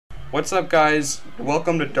What's up, guys?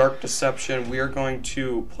 Welcome to Dark Deception. We are going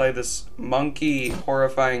to play this monkey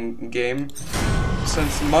horrifying game.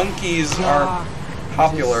 Since monkeys are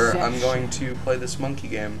popular, I'm going to play this monkey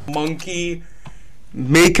game. Monkey,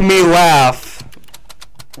 make me laugh.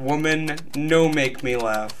 Woman, no make me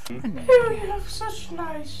laugh. You have such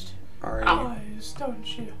nice eyes,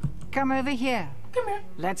 don't you? Come over here. Come here.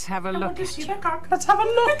 Let's have a I look want to at see you. the cock. Let's have a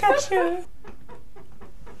look at you.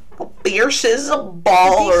 Fierce is a The pieces to a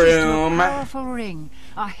ballroom. powerful ring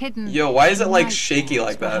are hidden. Yo, why is it like night shaky falls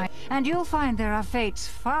like that? behind- And you'll find there are fates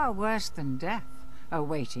far worse than death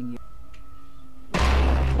awaiting you.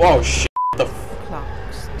 Whoa, shit. The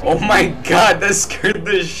Clocks. oh my god, that scared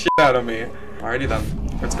the shit out of me. Alrighty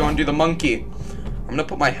then, let's go and do the monkey. I'm gonna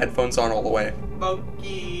put my headphones on all the way.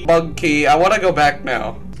 Monkey. Monkey, I wanna go back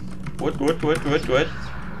now. What?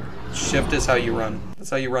 Shift is how you run. That's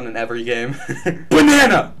how you run in every game.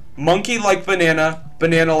 Banana! Monkey like banana,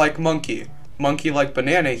 banana like monkey. Monkey like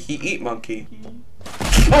banana, he eat monkey.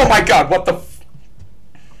 Oh my god, what the f-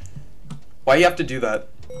 Why you have to do that?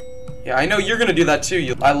 Yeah, I know you're gonna do that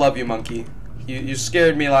too. I love you, monkey. You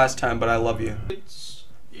scared me last time, but I love you. It's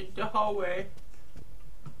in the hallway.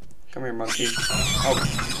 Come here, monkey.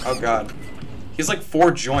 Oh god. He's like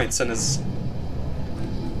 4 joints in his...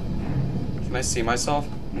 Can I see myself?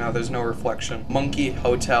 No, there's no reflection. Monkey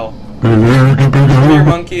hotel. Come here,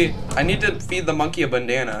 monkey. I need to feed the monkey a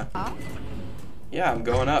banana. Yeah, I'm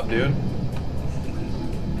going up, dude.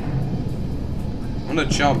 I'm gonna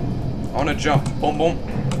jump. I wanna jump. Boom, boom.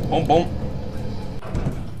 Boom, boom.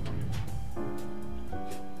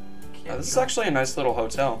 This is actually a nice little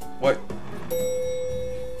hotel. What?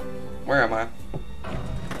 Where am I?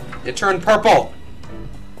 It turned purple!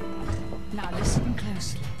 Now listen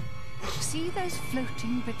closely. See those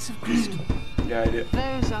floating bits of crystal? Yeah, I do.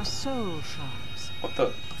 Those are soul shards. What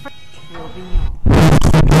the? Will be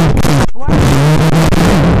yours.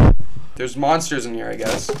 What? There's monsters in here, I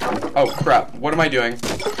guess. Oh, crap. What am I doing?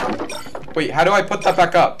 Wait, how do I put that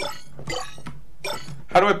back up?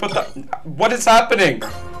 How do I put that? What is happening?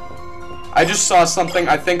 I just saw something.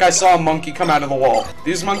 I think I saw a monkey come out of the wall.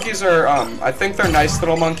 These monkeys are, I think they're nice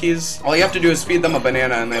little monkeys. All you have to do is feed them a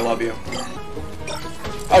banana and they love you.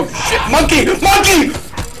 Oh shit, monkey! Monkey!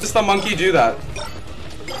 Does the monkey do that?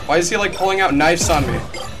 Why is he like pulling out knives on me?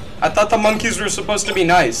 I thought the monkeys were supposed to be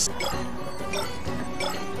nice.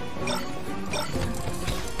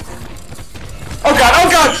 Oh god, oh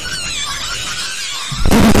god!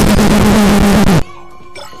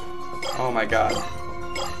 Oh my god.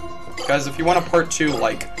 Guys, if you want a part 2,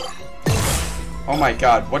 like... Oh my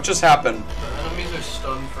god, what just happened? The enemies are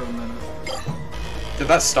stunned for a minute. Did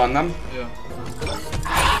that stun them? Yeah.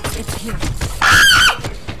 It's here.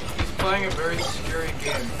 He's playing a very scary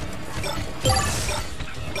game.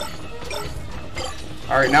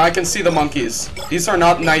 Alright, now I can see the monkeys. These are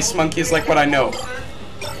not nice monkeys like what I know.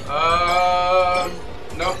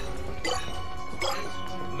 Nope.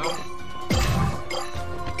 Nope.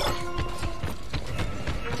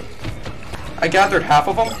 I gathered half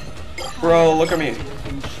of them? Bro, look at me.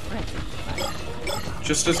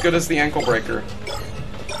 Just as good as the ankle breaker.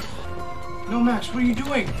 No, Max, what are you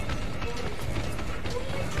doing?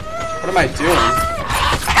 What am I doing?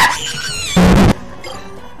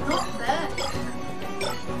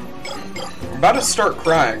 I'm about to start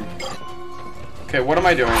crying. Okay, what am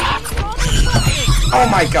I doing? Oh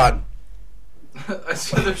my god. I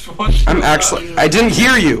said there's one. I didn't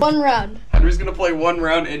hear you. One round. Henry's gonna play 1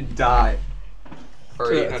 round and die.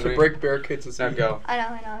 Hurry, To Henry. break barricades is Now go. I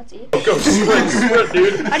know, it's E. Go, sprint,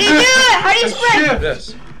 dude. How do you do it? How do you sprint?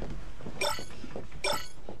 This.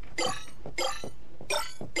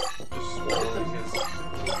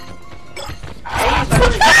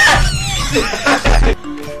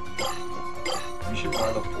 You should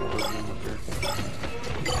buy the full version up here.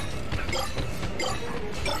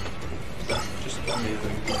 That's just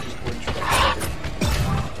amazing. Just which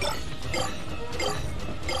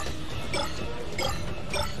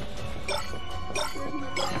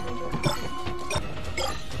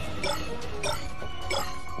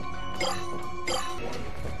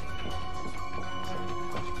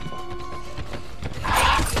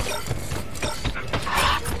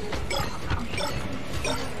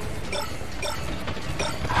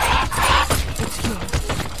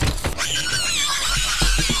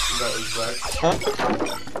Huh?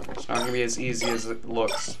 It's not gonna be as easy as it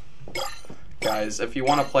looks. Guys, if you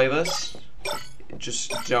want to play this,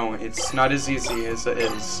 just don't. It's not as easy as it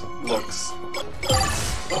looks.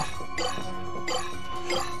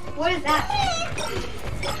 What is that?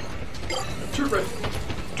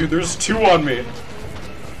 Dude, there's 2 on me.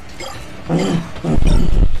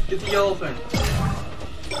 Get the yellow thing.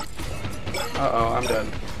 Uh-oh, I'm dead.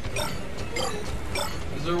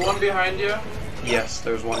 Is there one behind you? Yes,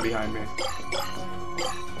 there's one behind me.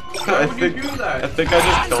 Why would you do that? I think I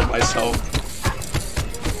just killed myself.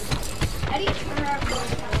 How do you turn around?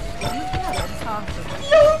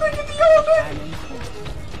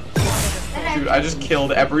 Dude, I just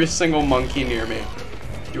killed every single monkey near me.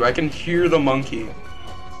 Dude, I can hear the monkey.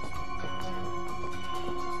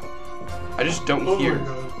 I just don't hear. My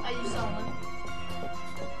God. I just saw one.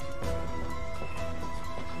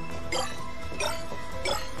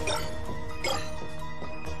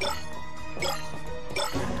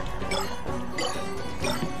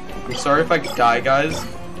 I'm sorry if I die, guys.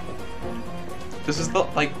 This is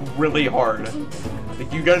like really hard.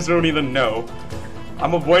 Like you guys don't even know.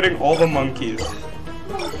 I'm avoiding all the monkeys.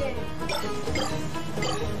 Okay.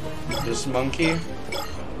 This monkey.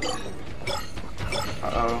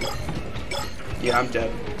 Uh-oh. Yeah, I'm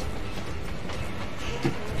dead.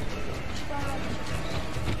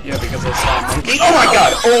 Yeah, because I saw a monkey. Oh my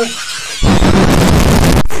god! Oh!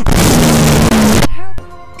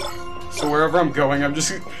 So wherever I'm going, I'm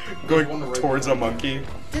just going towards a monkey.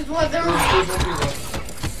 There's one. There's one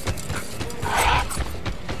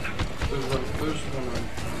right.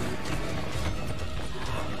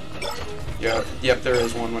 Yeah, yep, there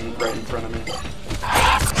is one right in front of me.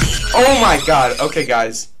 Oh my god! Okay,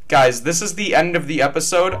 guys. Guys, this is the end of the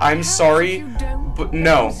episode. I'm sorry, but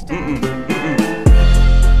no.